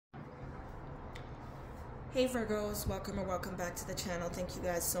Hey Virgos, welcome or welcome back to the channel. Thank you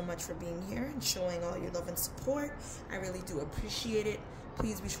guys so much for being here and showing all your love and support. I really do appreciate it.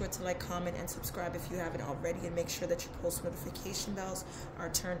 Please be sure to like, comment, and subscribe if you haven't already, and make sure that your post notification bells are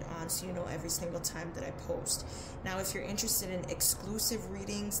turned on so you know every single time that I post. Now, if you're interested in exclusive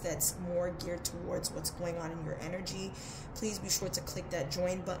readings that's more geared towards what's going on in your energy, please be sure to click that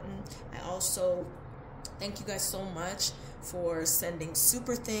join button. I also thank you guys so much for sending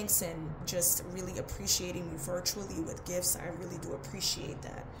super thanks and just really appreciating me virtually with gifts. I really do appreciate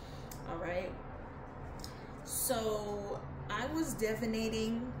that. All right. So I was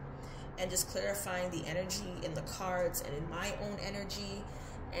divinating and just clarifying the energy in the cards and in my own energy.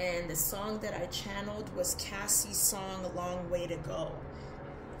 And the song that I channeled was Cassie's song, A Long Way to Go.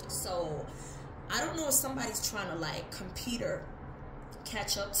 So I don't know if somebody's trying to like compete or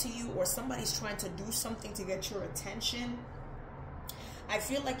catch up to you, or somebody's trying to do something to get your attention. I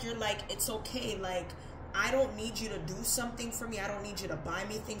feel like you're like, it's okay, like I don't need you to do something for me. I don't need you to buy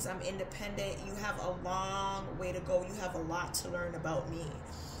me things. I'm independent. You have a long way to go. You have a lot to learn about me.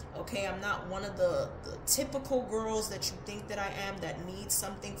 Okay, I'm not one of the typical girls that you think that I am, that needs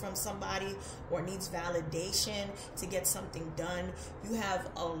something from somebody or needs validation to get something done. You have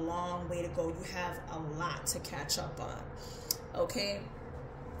a long way to go. You have a lot to catch up on. Okay,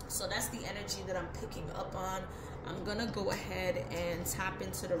 so that's the energy that I'm picking up on. I'm gonna go ahead and tap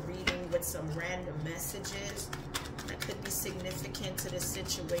into the reading with some random messages that could be significant to this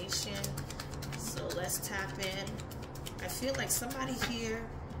situation. So let's tap in. I feel like somebody here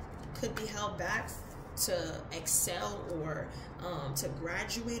could be held back to excel or to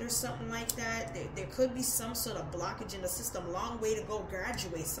graduate or something like that. There could be some sort of blockage in the system. Long way to go,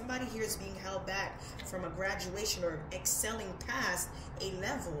 graduate. Somebody here is being held back from a graduation or excelling past a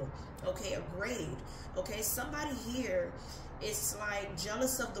level, okay, a grade. Okay, somebody here is like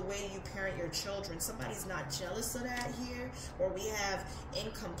jealous of the way you parent your children. Somebody's not jealous of that here. Or we have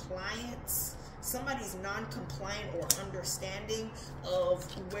incompliance. Somebody's non-compliant or understanding of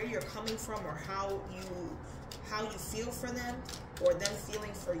where you're coming from or how you feel for them, or them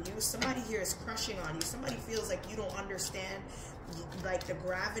feeling for you. Somebody here is crushing on you. Somebody feels like you don't understand like the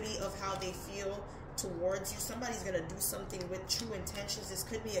gravity of how they feel towards you. Somebody's going to do something with true intentions. This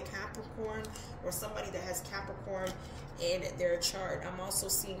could be a Capricorn or somebody that has Capricorn in their chart. I'm also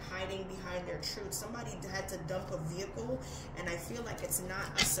seeing hiding behind their truth. Somebody had to dump a vehicle, and I feel like it's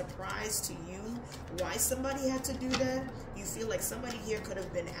not a surprise to you why somebody had to do that. You feel like somebody here could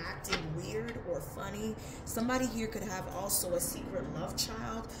have been acting weird or funny. Somebody here could have also a secret love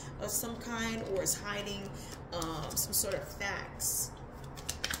child of some kind, or is hiding some sort of facts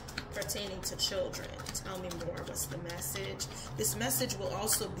pertaining to children. Tell me more. What's the message? This message will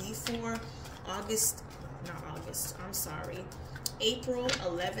also be for April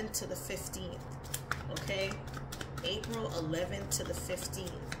 11th to the 15th. Okay? April 11th to the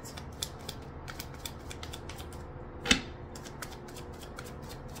 15th.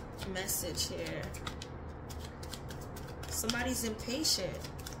 Message here. Somebody's impatient.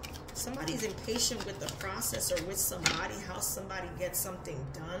 Somebody's impatient with the process or with somebody, how somebody gets something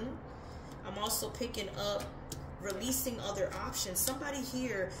done. I'm also picking up releasing other options. Somebody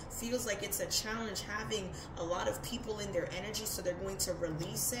here feels like it's a challenge having a lot of people in their energy, so they're going to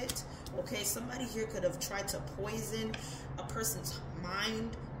release it. Okay, somebody here could have tried to poison a person's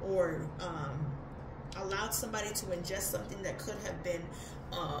mind, or allowed somebody to ingest something that could have been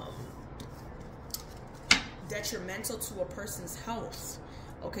detrimental to a person's health.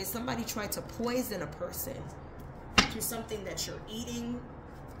 Okay, somebody tried to poison a person through something that you're eating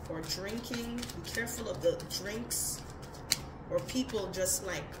or drinking. Be careful of the drinks or people just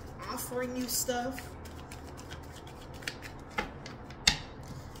like offering you stuff.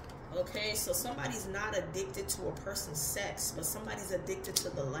 Okay, so somebody's not addicted to a person's sex, but somebody's addicted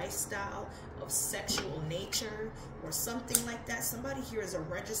to the lifestyle of sexual nature or something like that. Somebody here is a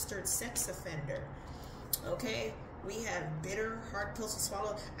registered sex offender. Okay, we have bitter, hard pills to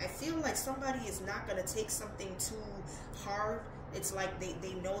swallow. I feel like somebody is not going to take something too hard. It's like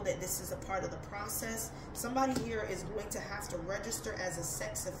they know that this is a part of the process. Somebody here is going to have to register as a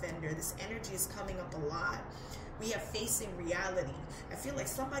sex offender. This energy is coming up a lot. We have facing reality. I feel like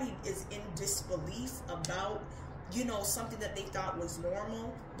somebody is in disbelief about, you know, something that they thought was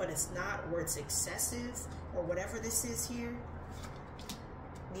normal, but it's not, or it's excessive, or whatever this is here.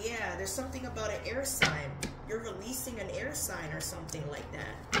 Yeah, there's something about an air sign. You're releasing an air sign or something like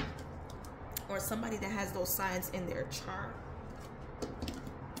that. Or somebody that has those signs in their chart.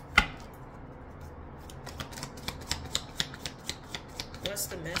 What's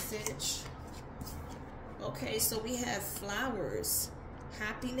the message? Okay, so we have flowers,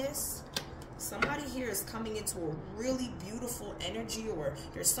 happiness. Somebody here is coming into a really beautiful energy, or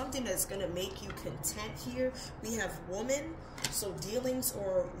there's something that's going to make you content here. We have woman, so dealings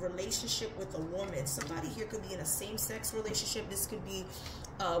or relationship with a woman. Somebody here could be in a same-sex relationship. This could be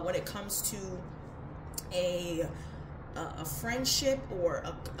when it comes to a friendship or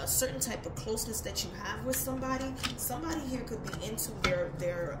a certain type of closeness that you have with somebody. Somebody here could be into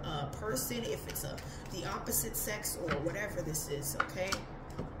their person, if it's the opposite sex or whatever this is, okay?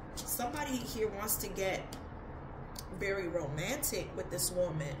 Somebody here wants to get very romantic with this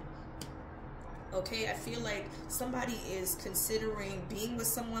woman, okay? I feel like somebody is considering being with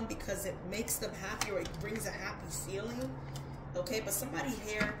someone because it makes them happy or it brings a happy feeling, okay? But somebody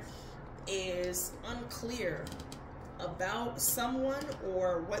here is unclear about someone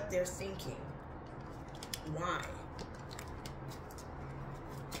or what they're thinking. Why?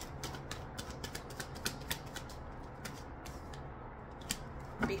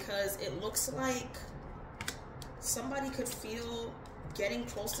 Because it looks like somebody could feel getting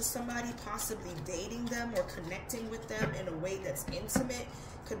close to somebody, possibly dating them or connecting with them in a way that's intimate,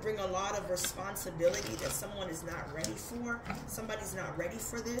 could bring a lot of responsibility that someone is not ready for. Somebody's not ready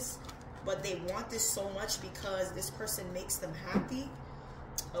for this, but they want this so much because this person makes them happy,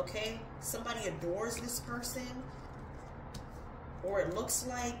 okay? Somebody adores this person, or it looks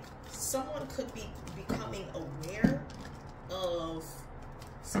like someone could be becoming aware of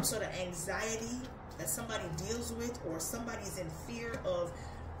some sort of anxiety that somebody deals with, or somebody's in fear of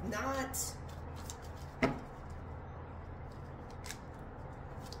not...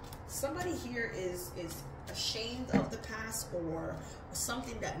 Somebody here is ashamed of the past, or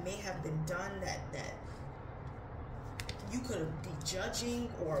something that may have been done that you could be judging,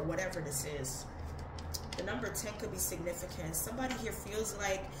 or whatever this is. The number 10 could be significant. Somebody here feels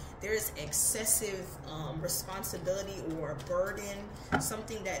like there's excessive responsibility or burden,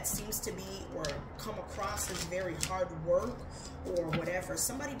 something that seems to be or come across as very hard work or whatever.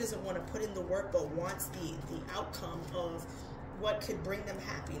 Somebody doesn't want to put in the work but wants the outcome of what could bring them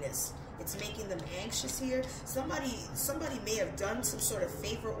happiness. It's making them anxious here. Somebody may have done some sort of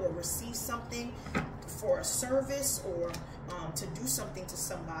favor or received something for a service, or to do something to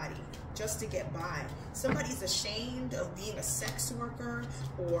somebody just to get by. Somebody's ashamed of being a sex worker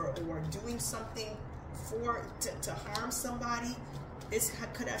or doing something to harm somebody. This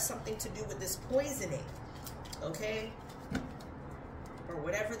could have something to do with this poisoning, okay? Or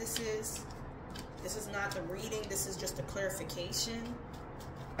whatever this is. This is not the reading. This is just a clarification.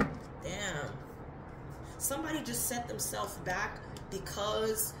 Damn. Somebody just set themselves back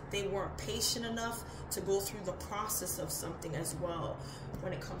because they weren't patient enough to go through the process of something as well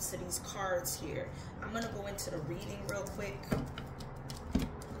when it comes to these cards here. I'm going to go into the reading real quick.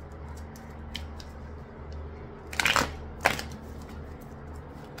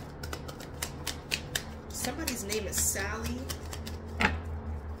 Somebody's name is Sally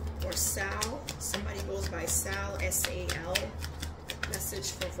or Sal. Somebody goes by Sal, S-A-L.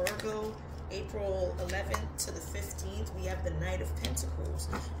 Message for Virgo, April 11th to the 15th. We have the Knight of Pentacles.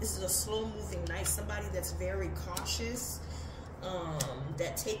 This is a slow-moving knight. Somebody that's very cautious,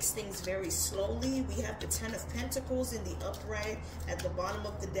 that takes things very slowly. We have the 10 of Pentacles in the upright at the bottom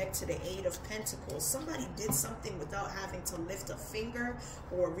of the deck to the 8 of Pentacles. Somebody did something without having to lift a finger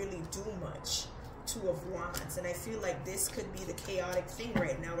or really do much. 2 of Wands, and I feel like this could be the chaotic thing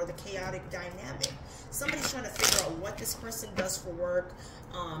right now, or the chaotic dynamic. Somebody's trying to figure out what this person does for work,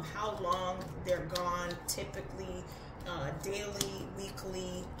 how long they're gone, typically daily,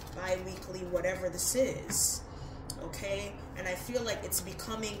 weekly, bi-weekly, whatever this is, okay? And I feel like it's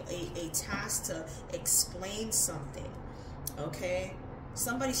becoming a task to explain something, okay?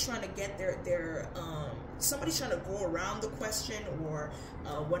 Somebody's trying to get somebody's trying to go around the question, or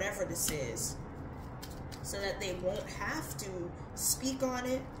whatever this is, so that they won't have to speak on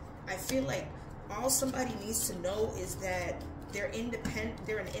it. I feel like all somebody needs to know is that they're independent.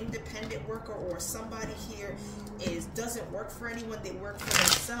 They're an independent worker, or somebody here doesn't work for anyone. They work for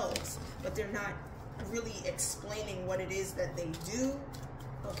themselves, but they're not really explaining what it is that they do,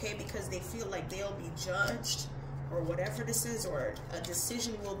 okay? Because they feel like they'll be judged, or whatever this is, or a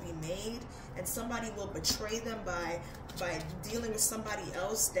decision will be made, and somebody will betray them by dealing with somebody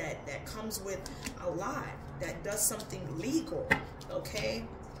else that comes with a lot, that does something legal, okay?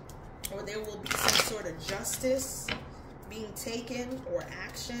 Or there will be some sort of justice being taken, or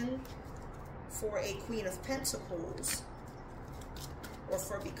action for a Queen of Pentacles, or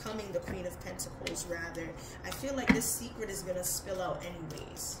for becoming the Queen of Pentacles, rather. I feel like this secret is going to spill out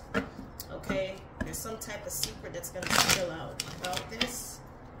anyways, okay? There's some type of secret that's going to spill out about this.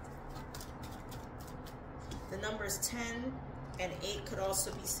 The number is 10 And 8 could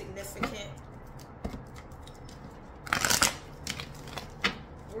also be significant.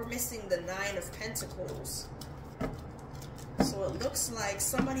 We're missing the 9 of Pentacles. So it looks like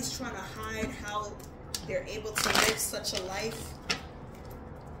somebody's trying to hide how they're able to live such a life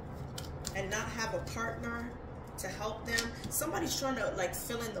and not have a partner to help them. Somebody's trying to like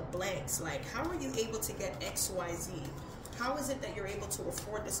fill in the blanks. Like, how are you able to get X, Y, Z? How is it that you're able to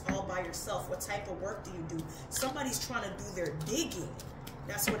afford this all by yourself? What type of work do you do? Somebody's trying to do their digging.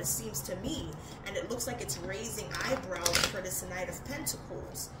 That's what it seems to me. And it looks like it's raising eyebrows for this Knight of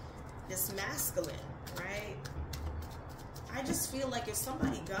Pentacles. This masculine, right? I just feel like if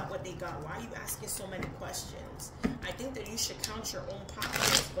somebody got what they got, why are you asking so many questions? I think that you should count your own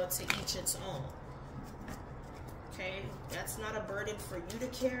pockets, but to each its own. Okay? That's not a burden for you to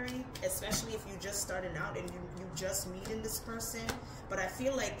carry, especially if you just started out and you just meeting this person. But I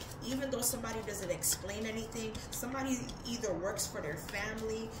feel like even though somebody doesn't explain anything, somebody either works for their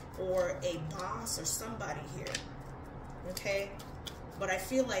family or a boss or somebody here. Okay? But I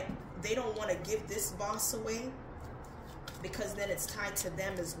feel like they don't want to give this boss away, because then it's tied to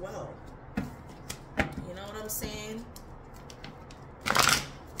them as well. You know what I'm saying?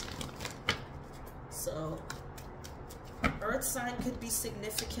 So, Earth sign could be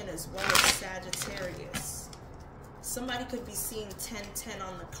significant as well as Sagittarius. Somebody could be seeing 10:10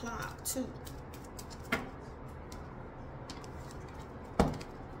 on the clock too.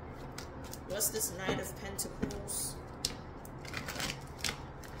 What's this Knight of Pentacles?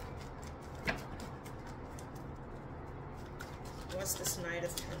 What's this Knight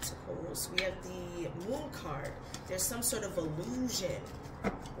of Pentacles? We have the Moon card. There's some sort of illusion,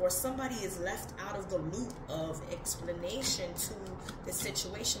 or somebody is left out of the loop of explanation to the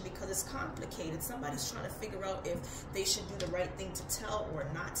situation because it's complicated. Somebody's trying to figure out if they should do the right thing to tell or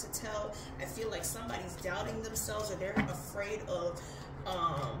not to tell. I feel like somebody's doubting themselves, or they're afraid of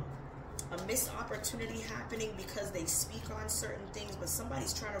a missed opportunity happening because they speak on certain things, but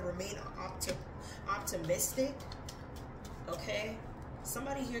somebody's trying to remain optimistic. Okay,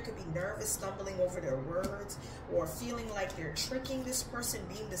 somebody here could be nervous, stumbling over their words, or feeling like they're tricking this person,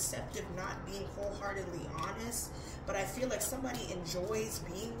 being deceptive, not being wholeheartedly honest. But I feel like somebody enjoys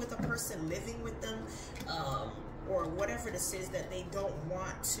being with a person, living with them, or whatever this is, that they don't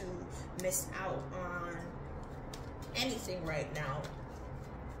want to miss out on anything right now.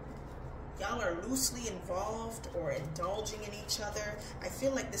 Y'all are loosely involved or indulging in each other. I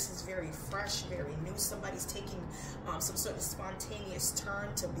feel like this is very fresh, very new. Somebody's taking some sort of spontaneous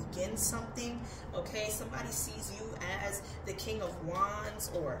turn to begin something. Okay, somebody sees you as the King of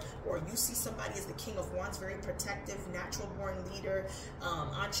Wands, or you see somebody as the King of Wands, very protective, natural born leader,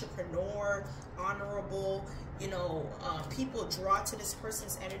 entrepreneur, honorable. You know, people draw to this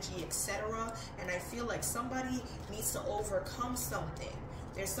person's energy, etc. And I feel like somebody needs to overcome something.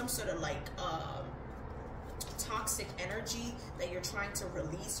 There's some sort of like toxic energy that you're trying to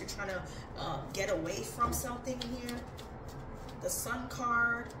release. You're trying to get away from something here. The Sun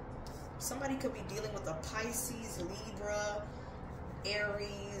card. Somebody could be dealing with a Pisces, Libra,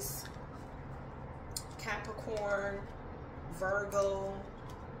 Aries, Capricorn, Virgo,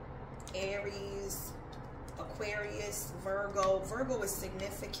 Aries, Aquarius, Virgo. Virgo is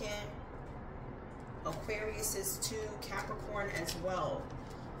significant. Aquarius is too. Capricorn as well.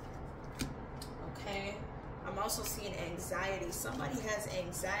 Okay, I'm also seeing anxiety. Somebody has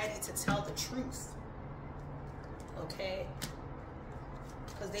anxiety to tell the truth. Okay,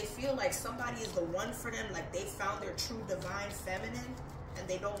 because they feel like somebody is the one for them, like they found their true divine feminine, and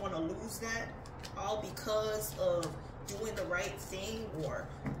they don't want to lose that, all because of doing the right thing, or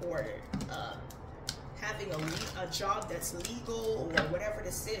having a job that's legal, or whatever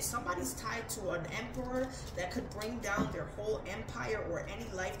this is. Somebody's tied to an emperor that could bring down their whole empire, or any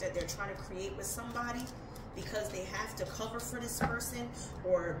life that they're trying to create with somebody, because they have to cover for this person,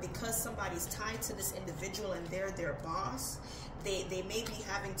 or because somebody's tied to this individual and they're their boss. They may be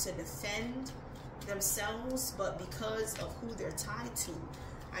having to defend themselves, but because of who they're tied to,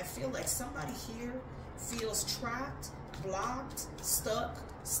 I feel like somebody here feels trapped, blocked, stuck,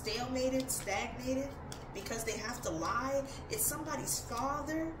 stalemated, stagnated, because they have to lie. It's somebody's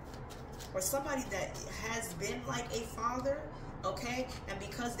father, or somebody that has been like a father, okay? And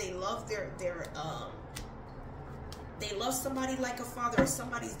because they love they love somebody like a father, or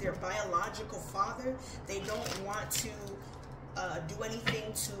somebody's their biological father, they don't want to do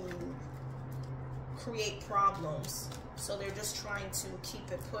anything to create problems. So they're just trying to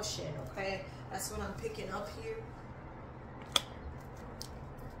keep it pushing, okay? That's what I'm picking up here.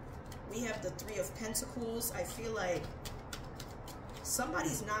 We have the Three of Pentacles. I feel like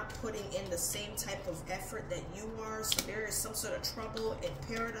somebody's not putting in the same type of effort that you are. So there is some sort of trouble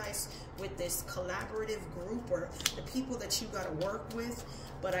in paradise with this collaborative group or the people that you got to work with.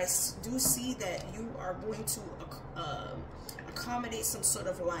 But I do see that you are going to accommodate some sort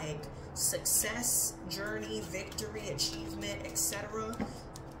of like success, journey, victory, achievement, etc.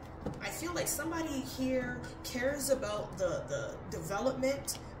 I feel like somebody here cares about the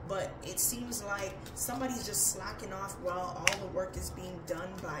development, but it seems like somebody's just slacking off while all the work is being done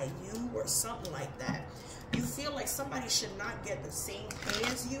by you or something like that. You feel like somebody should not get the same pay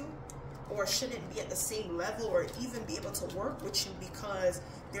as you, or shouldn't be at the same level or even be able to work with you because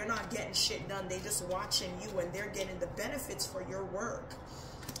they're not getting shit done. They're just watching you and they're getting the benefits for your work.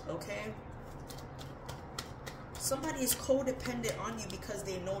 Okay? Somebody is codependent on you because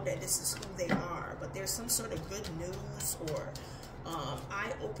they know that this is who they are, but there's some sort of good news or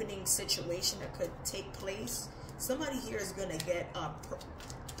eye-opening situation that could take place. Somebody here is going to get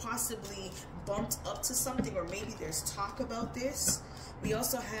possibly bumped up to something, or maybe there's talk about this. We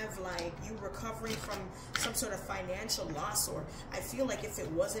also have like you recovering from some sort of financial loss, or I feel like if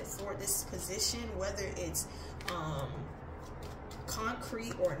it wasn't for this position, whether it's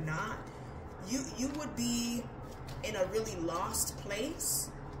concrete or not, you would be in a really lost place.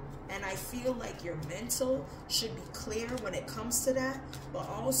 And I feel like your mental should be clear when it comes to that. But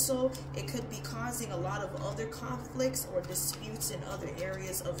also, it could be causing a lot of other conflicts or disputes in other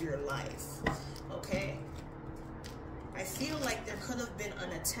areas of your life. Okay? I feel like there could have been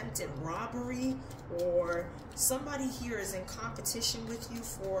an attempted robbery, or somebody here is in competition with you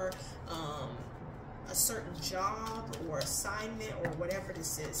for a certain job or assignment or whatever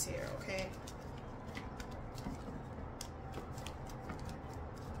this is here. Okay?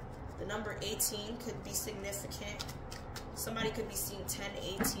 The number 18 could be significant. Somebody could be seeing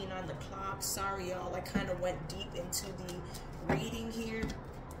 10:18 on the clock. Sorry, y'all. I kind of went deep into the reading here.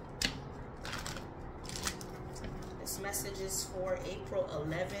 This message is for April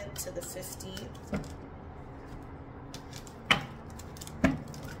 11th to the 15th.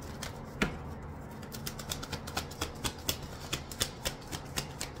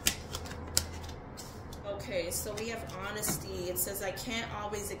 Okay, so we have honesty. It says, I can't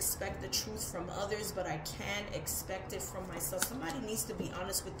always expect the truth from others, but I can expect it from myself. Somebody needs to be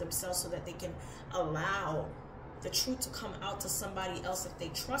honest with themselves so that they can allow the truth to come out to somebody else if they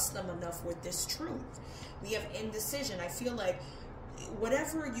trust them enough with this truth. We have indecision. I feel like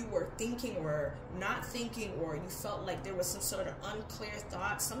whatever you were thinking or not thinking, or you felt like there was some sort of unclear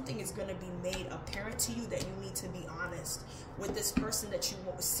thought, something is going to be made apparent to you that you need to be honest with this person that you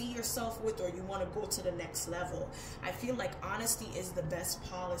see yourself with, or you want to go to the next level. I feel like honesty is the best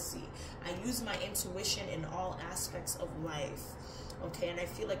policy. I use my intuition in all aspects of life. Okay, and I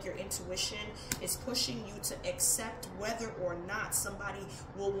feel like your intuition is pushing you to accept whether or not somebody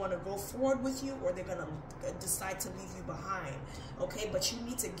will want to go forward with you, or they're going to decide to leave you behind. Okay, but you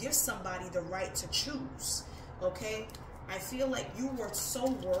need to give somebody the right to choose. Okay, I feel like you were so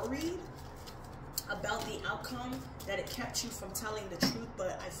worried about the outcome that it kept you from telling the truth,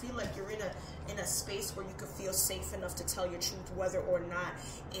 but I feel like you're in a space where you can feel safe enough to tell your truth, whether or not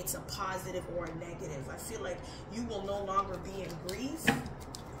it's a positive or a negative. I feel like you will no longer be in grief.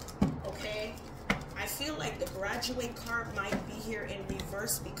 Okay, I feel like the graduate card might be here in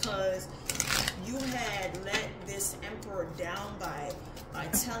reverse because you had let this emperor down by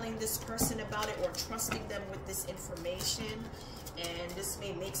telling this person about it or trusting them with this information, and this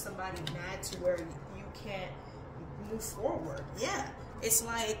may make somebody mad to where you can't move forward. Yeah, it's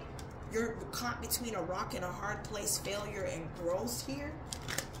like you're caught between a rock and a hard place, failure and growth here.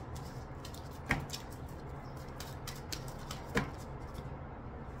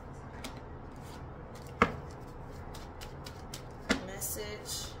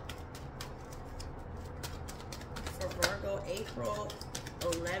 Message for Virgo, April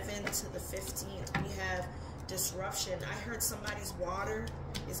 11th to the 15th. We have disruption. I heard somebody's water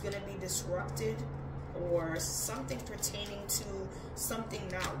is going to be disrupted, or something pertaining to something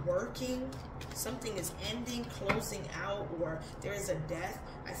not working. Something is ending, closing out, or there is a death.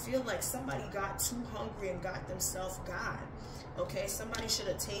 I feel like somebody got too hungry and got themselves God. Okay, somebody should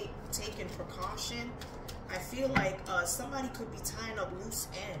have taken precaution. I feel like somebody could be tying up loose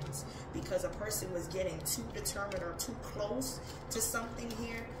ends because a person was getting too determined or too close to something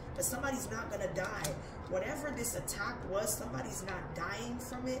here. But somebody's not going to die. Whatever this attack was, somebody's not dying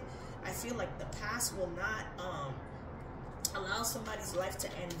from it. I feel like the past will not allow somebody's life to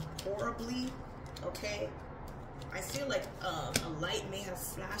end horribly. Okay, I feel like a light may have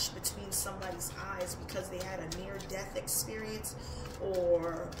flashed between somebody's eyes because they had a near-death experience,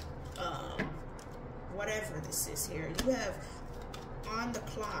 or whatever this is here. You have on the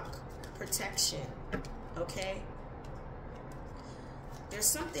clock protection, okay? There's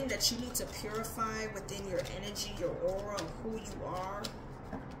something that you need to purify within your energy, your aura of who you are.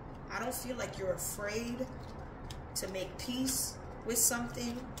 I don't feel like you're afraid to make peace with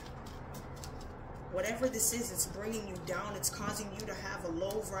something. Whatever this is, it's bringing you down. It's causing you to have a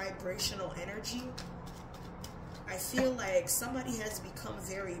low vibrational energy. I feel like somebody has become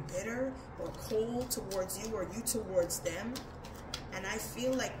very bitter or cold towards you, or you towards them. And I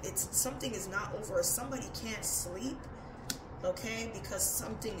feel like something is not over. Somebody can't sleep, okay, because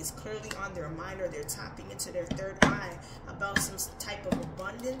something is clearly on their mind, or they're tapping into their third eye about some type of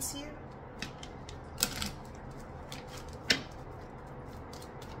abundance here.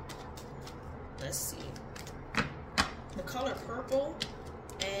 Let's see. The color purple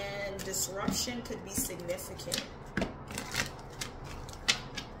and disruption could be significant.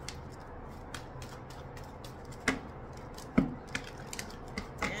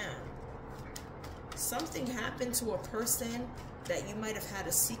 Something happened to a person that you might have had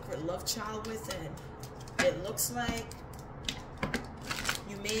a secret love child with, and it looks like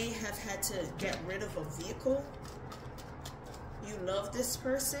you may have had to get rid of a vehicle. You love this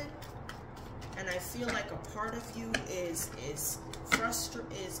person, and I feel like a part of you is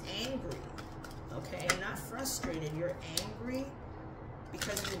angry, okay? Not frustrated, you're angry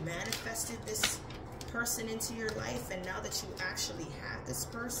because you manifested this person into your life, and now that you actually have this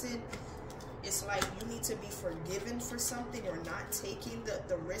person, it's like you need to be forgiven for something, or not taking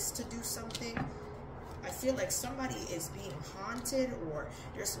the risk to do something. I feel like somebody is being haunted, or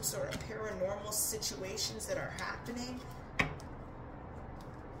there's some sort of paranormal situations that are happening.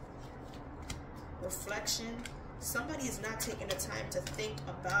 Reflection. Somebody is not taking the time to think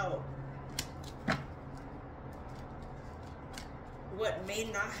about what may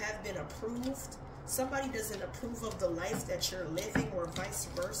not have been approved. Somebody doesn't approve of the life that you're living, or vice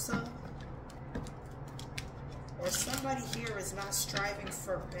versa. Or somebody here is not striving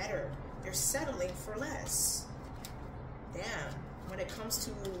for better. They're settling for less. Damn. When it comes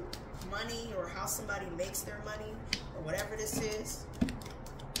to money, or how somebody makes their money, or whatever this is.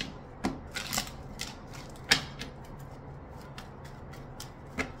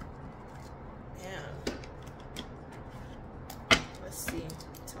 Damn. Let's see.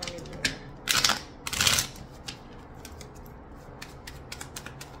 Tell me more.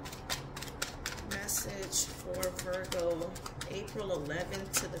 Message for Virgo, April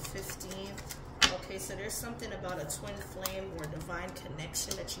 11th to the 15th. Okay, so there's something about a twin flame or divine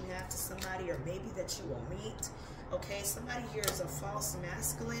connection that you have to somebody, or maybe that you will meet. Okay, somebody here is a false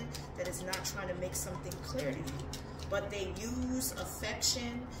masculine that is not trying to make something clear to you, but they use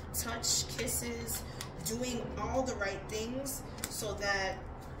affection, touch, kisses, doing all the right things so that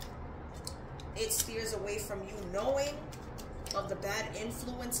it steers away from you knowing of the bad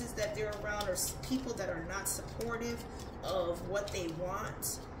influences that they're around, or people that are not supportive of what they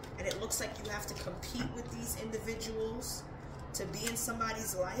want. And it looks like you have to compete with these individuals to be in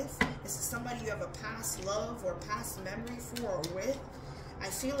somebody's life. This is somebody you have a past love or past memory for or with. I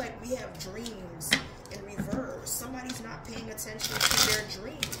feel like we have dreams in reverse. Somebody's not paying attention to their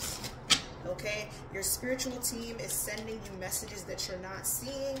dreams. Okay? Your spiritual team is sending you messages that you're not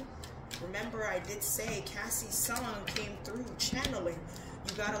seeing. Remember, I did say Cassie's song came through channeling.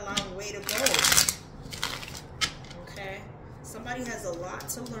 You got a long way to go. Okay? Somebody has a lot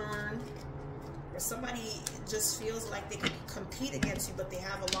to learn, or somebody just feels like they can compete against you, but they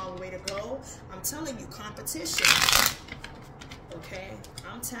have a long way to go. I'm telling you, competition. Okay?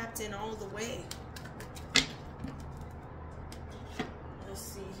 I'm tapped in all the way. Let's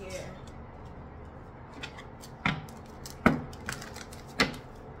see here.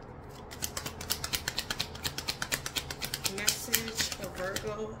 Message for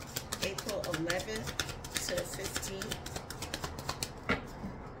Virgo, April 11th to the 15th.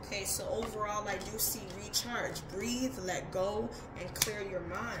 Okay, so overall, I do see recharge. Breathe, let go, and clear your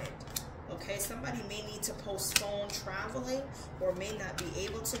mind. Okay, somebody may need to postpone traveling, or may not be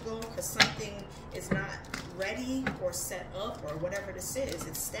able to go because something is not ready or set up, or whatever this is.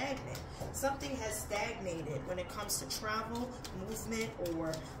 It's stagnant. Something has stagnated when it comes to travel, movement,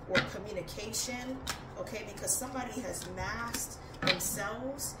 or communication. Okay, because somebody has masked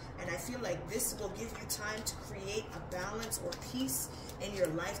themselves, and I feel like this will give you time to create a balance or peace in your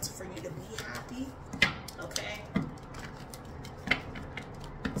life for you to be happy. Okay,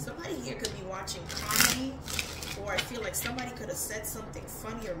 somebody here could be watching comedy, or I feel like somebody could have said something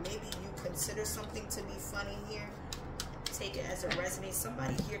funny, or maybe you consider something to be funny here. Take it as it resonates.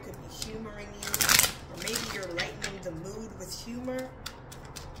 Somebody here could be humoring you, or maybe you're lightening the mood with humor.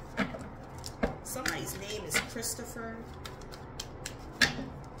 Somebody's name is Christopher.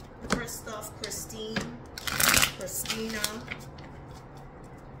 Christoph, Christine, Christina.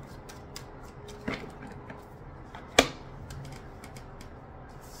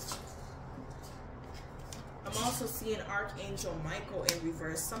 I'm also seeing Archangel Michael in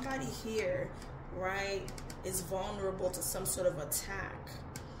reverse. Somebody here, right, is vulnerable to some sort of attack.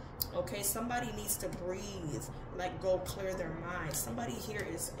 Okay, somebody needs to breathe, let go, clear their mind. Somebody here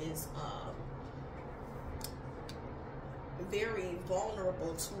is very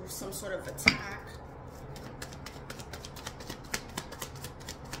vulnerable to some sort of attack.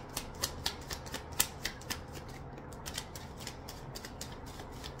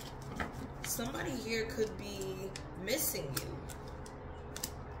 Somebody here could be missing you,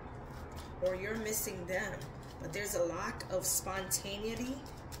 or you're missing them, but there's a lack of spontaneity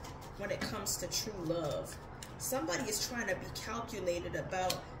when it comes to true love. Somebody is trying to be calculated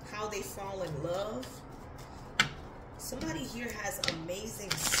about how they fall in love. Somebody here has amazing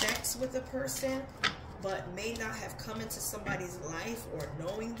sex with a person, but may not have come into somebody's life or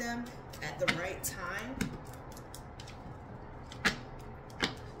knowing them at the right time.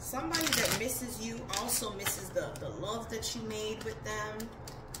 Somebody that misses you also misses the love that you made with them,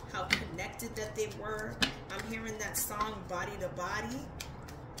 how connected that they were. I'm hearing that song, Body to Body.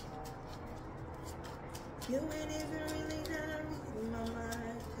 You ain't even really done reading my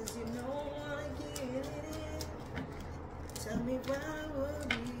mind, cause you don't wanna get it in. Tell me why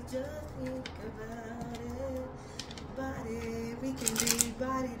would we just think about it? Body, we can be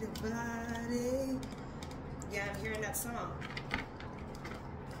body to body. Yeah, I'm hearing that song.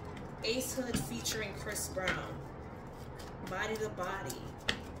 Ace Hood featuring Chris Brown. Body to Body.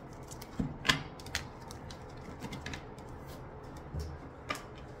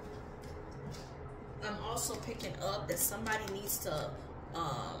 I'm also picking up that somebody needs to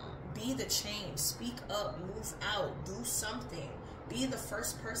be the change. Speak up, move out, do something. Be the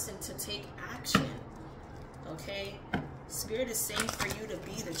first person to take action. Okay? Spirit is saying for you to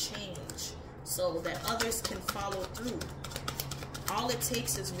be the change so that others can follow through. All it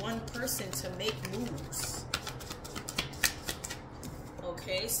takes is one person to make moves.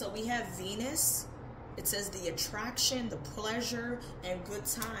 Okay, so we have Venus. It says the attraction, the pleasure, and good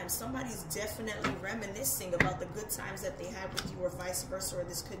times. Somebody's definitely reminiscing about the good times that they had with you, or vice versa, or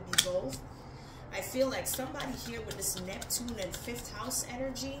this could be both. I feel like somebody here with this Neptune and 5th house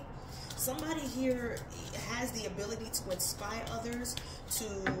energy, somebody here has the ability to inspire others, to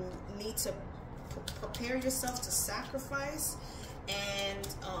need to prepare yourself to sacrifice and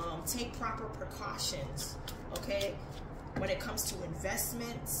take proper precautions, okay, when it comes to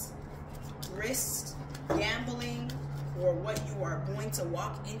investments, risks, gambling, or what you are going to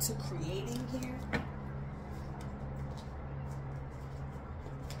walk into creating here.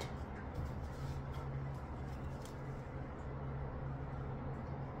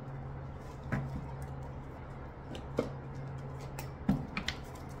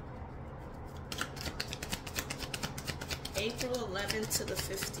 April 11th to the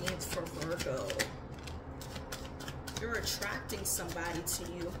 15th for Virgo. You're attracting somebody to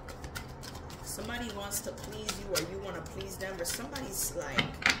you. Somebody wants to please you, or you want to please them, or somebody's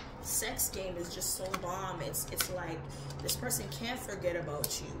like sex game is just so bomb. It's like this person can't forget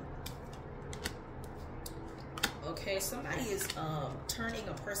about you. Okay, somebody is turning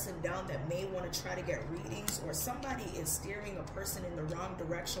a person down that may want to try to get readings, or somebody is steering a person in the wrong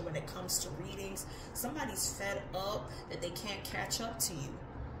direction when it comes to readings. Somebody's fed up that they can't catch up to you,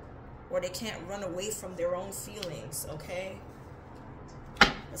 or they can't run away from their own feelings, okay?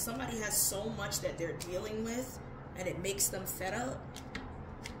 But somebody has so much that they're dealing with, and it makes them fed up.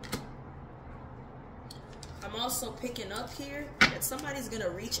 I'm also picking up here that somebody's going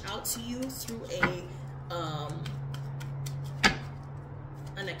to reach out to you through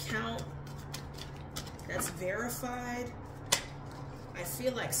an account that's verified. I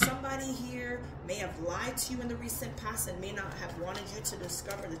feel like somebody here may have lied to you in the recent past and may not have wanted you to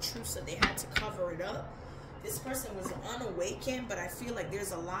discover the truth, so they had to cover it up. This person was unawakened, but I feel like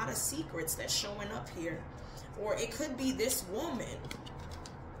there's a lot of secrets that's showing up here. Or it could be this woman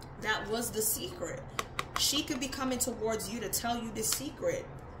that was the secret. She could be coming towards you to tell you this secret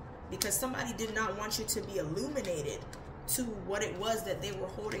because somebody did not want you to be illuminated to what it was that they were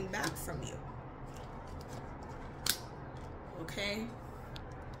holding back from you. Okay?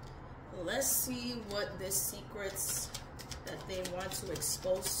 Let's see what the secrets that they want to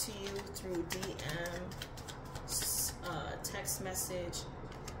expose to you through DM, text message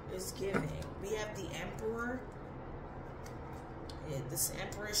is giving. We have the Emperor. This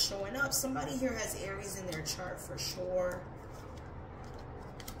Emperor is showing up. Somebody here has Aries in their chart for sure.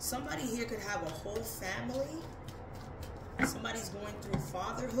 Somebody here could have a whole family. Somebody's going through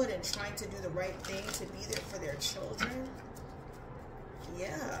fatherhood and trying to do the right thing to be there for their children.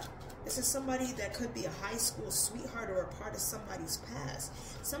 Yeah. This is somebody that could be a high school sweetheart or a part of somebody's past.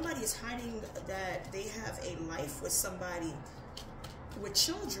 Somebody is hiding that they have a life with somebody with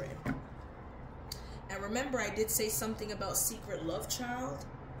children. And remember, I did say something about secret love child.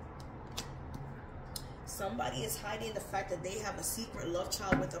 Somebody is hiding the fact that they have a secret love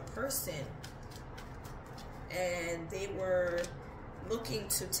child with a person. And they were looking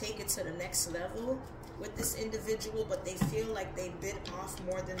to take it to the next level with this individual, but they feel like they bit off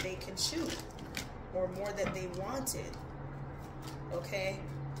more than they can chew, or more than they wanted. Okay?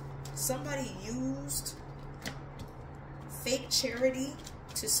 Somebody used fake charity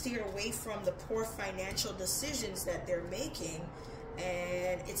to steer away from the poor financial decisions that they're making,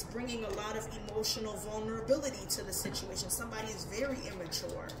 and it's bringing a lot of emotional vulnerability to the situation. Somebody is very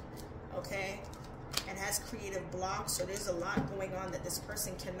immature, okay, and has creative blocks, so there's a lot going on that this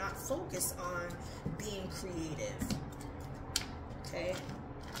person cannot focus on being creative, okay.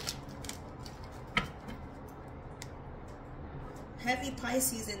 Heavy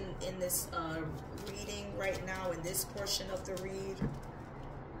Pisces in this reading right now, in this portion of the read.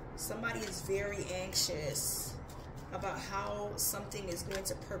 Somebody is very anxious about how something is going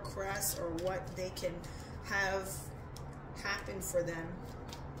to progress or what they can have happen for them.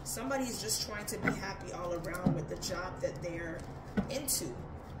 Somebody is just trying to be happy all around with the job that they're into.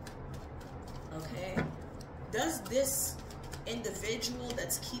 Okay? Does this individual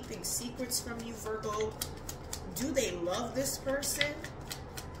that's keeping secrets from you, Virgo, do they love this person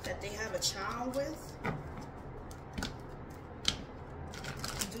that they have a child with?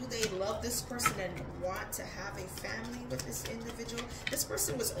 Do they love this person and want to have a family with this individual? This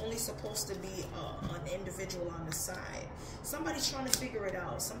person was only supposed to be an individual on the side. Somebody's trying to figure it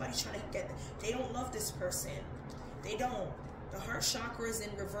out. Somebody's trying to get... They don't love this person. They don't. The heart chakra is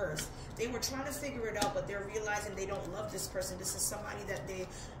in reverse. They were trying to figure it out, but they're realizing they don't love this person. This is somebody that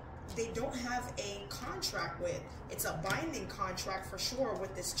they don't have a contract with. It's a binding contract for sure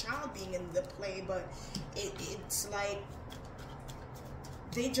with this child being in the play, but it's like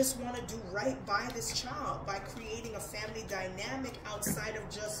they just want to do right by this child by creating a family dynamic outside of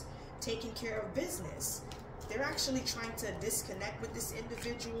just taking care of business. They're actually trying to disconnect with this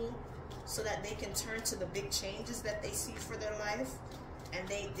individual so that they can turn to the big changes that they see for their life. And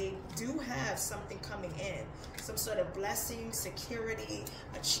they do have something coming in, some sort of blessing, security,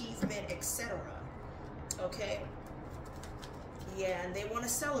 achievement, etc. Okay? Yeah, and they want to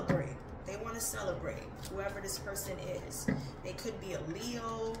celebrate. They want to celebrate whoever this person is. They could be a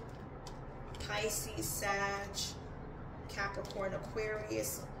Leo, Pisces, Sag, Capricorn,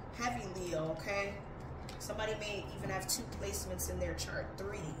 Aquarius, heavy Leo, okay? Somebody may even have 2 placements in their chart,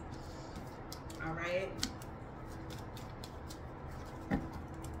 3. All right?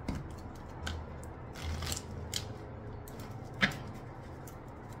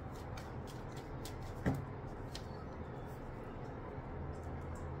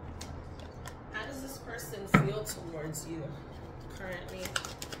 Feel towards you currently?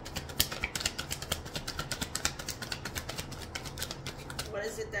 What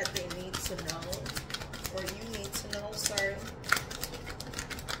is it that they need to know, or you need to know? Sorry.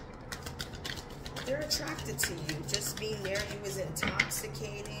 They're attracted to you. Just being near you is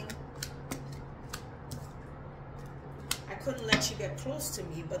intoxicating. I couldn't let you get close to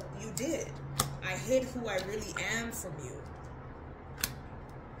me, but you did. I hid who I really am from you.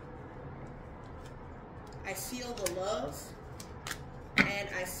 I feel the love, and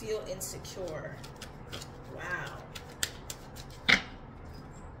I feel insecure. Wow.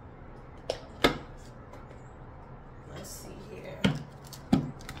 Let's see here.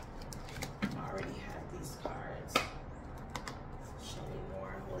 I already have these cards. Show me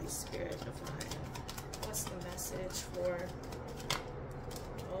more, Holy Spirit Divine. What's the message for...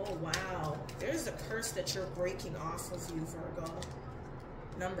 Oh, wow. There's a curse that you're breaking off of you, Virgo.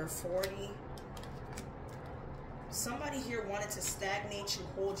 Number 40. Somebody here wanted to stagnate you,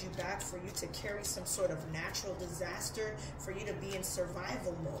 hold you back, for you to carry some sort of natural disaster, for you to be in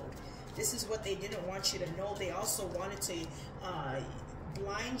survival mode. This is what they didn't want you to know. They also wanted to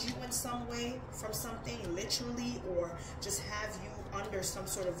blind you in some way from something, literally, or just have you under some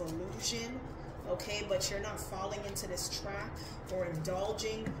sort of illusion, okay? But you're not falling into this trap or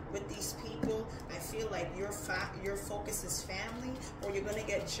indulging with these people. I feel like your focus is family, or you're going to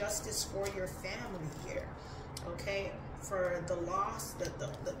get justice for your family here. Okay, for the loss,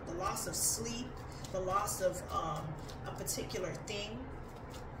 the loss of sleep, the loss of a particular thing.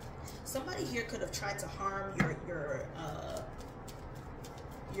 Somebody here could have tried to harm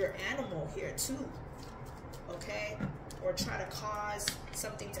your animal here too. Okay, or try to cause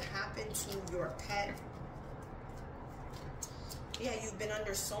something to happen to your pet. Yeah, you've been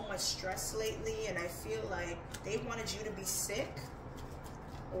under so much stress lately, and I feel like they wanted you to be sick,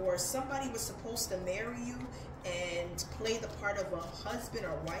 or somebody was supposed to marry you and play the part of a husband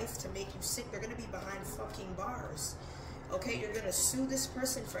or wife to make you sick. They're going to be behind fucking bars. Okay, you're going to sue this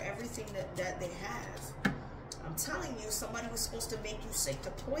person for everything that they have. I'm telling you, somebody was supposed to make you sick,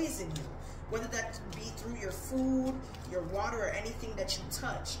 to poison you, whether that be through your food, your water, or anything that you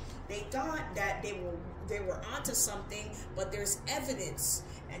touch. They thought that they were onto something, but there's evidence,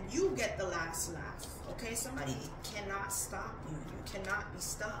 and you get the last laugh. Okay, somebody cannot stop you. You cannot be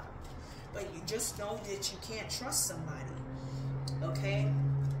stopped. But you just know that you can't trust somebody. Okay,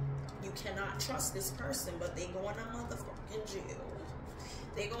 you cannot trust this person, but they go in a motherfucking jail.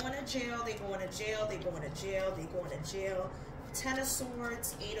 They go into jail, they go into jail, they go into jail, they go into jail. 10 of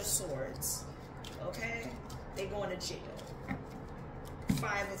Swords, 8 of Swords. Okay? They go into jail.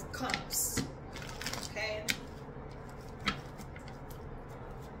 5 of Cups. Okay?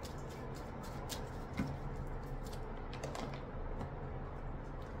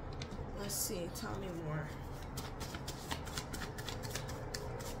 Let's see, tell me more.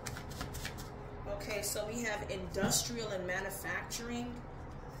 Okay, so we have industrial and manufacturing.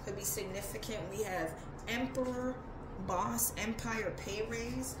 Could be significant. We have Emperor, Boss, Empire, Pay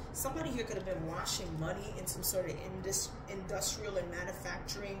Raise. Somebody here could have been washing money in some sort of industrial and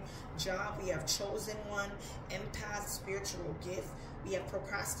manufacturing job. We have Chosen One, Empath, Spiritual Gift. We have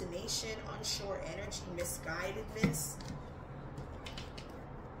procrastination, unsure energy, misguidedness.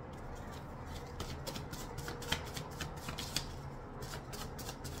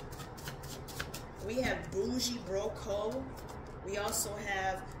 We have Bougie Broco. We also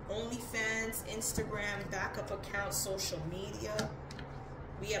have OnlyFans, Instagram, backup account, social media.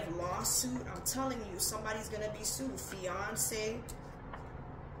 We have lawsuit. I'm telling you, somebody's going to be sued. Fiance.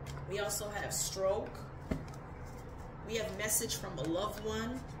 We also have stroke. We have message from a loved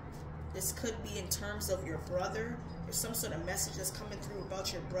one. This could be in terms of your brother. There's some sort of message that's coming through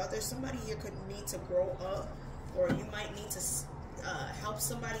about your brother. Somebody here could need to grow up, or you might need to help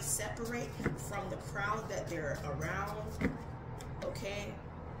somebody separate from the crowd that they're around. Okay?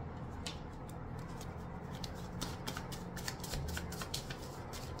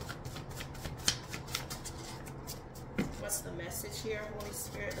 What's the message here, Holy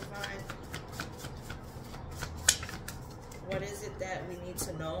Spirit Divine? What is it that we need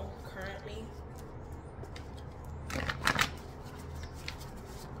to know currently?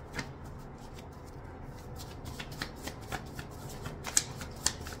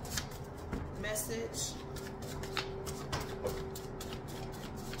 Message.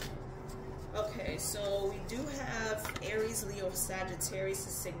 Okay, so we do have Aries, Leo, Sagittarius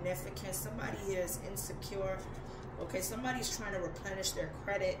is significant. Somebody here is insecure. Okay, somebody's trying to replenish their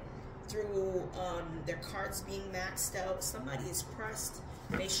credit through their cards being maxed out. Somebody is pressed.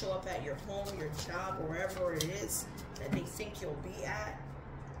 May show up at your home, your job, or wherever it is that they think you'll be at.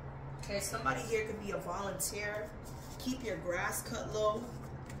 Okay, somebody here could be a volunteer. Keep your grass cut low.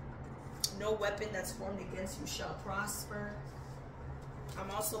 No weapon that's formed against you shall prosper.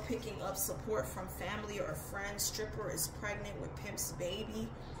 I'm also picking up support from family or friends. Stripper is pregnant with pimp's baby.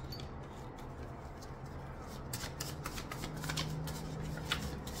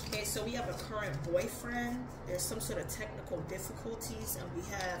 Okay, so we have a current boyfriend. There's some sort of technical difficulties, and we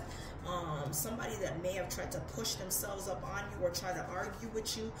have somebody that may have tried to push themselves up on you, or try to argue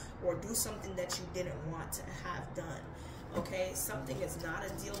with you, or do something that you didn't want to have done. Okay, something is not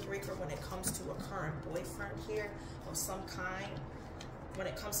a deal breaker when it comes to a current boyfriend here of some kind. When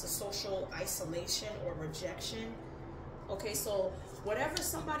it comes to social isolation or rejection. Okay, so whatever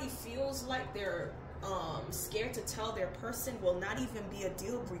somebody feels like they're scared to tell their person will not even be a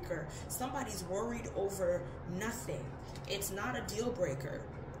deal breaker. Somebody's worried over nothing. It's not a deal breaker.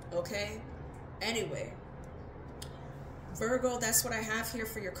 Okay? Anyway, Virgo, that's what I have here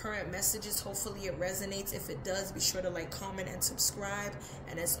for your current messages. Hopefully it resonates. If it does, be sure to like, comment, and subscribe.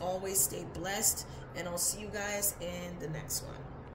 And as always, stay blessed. And I'll see you guys in the next one.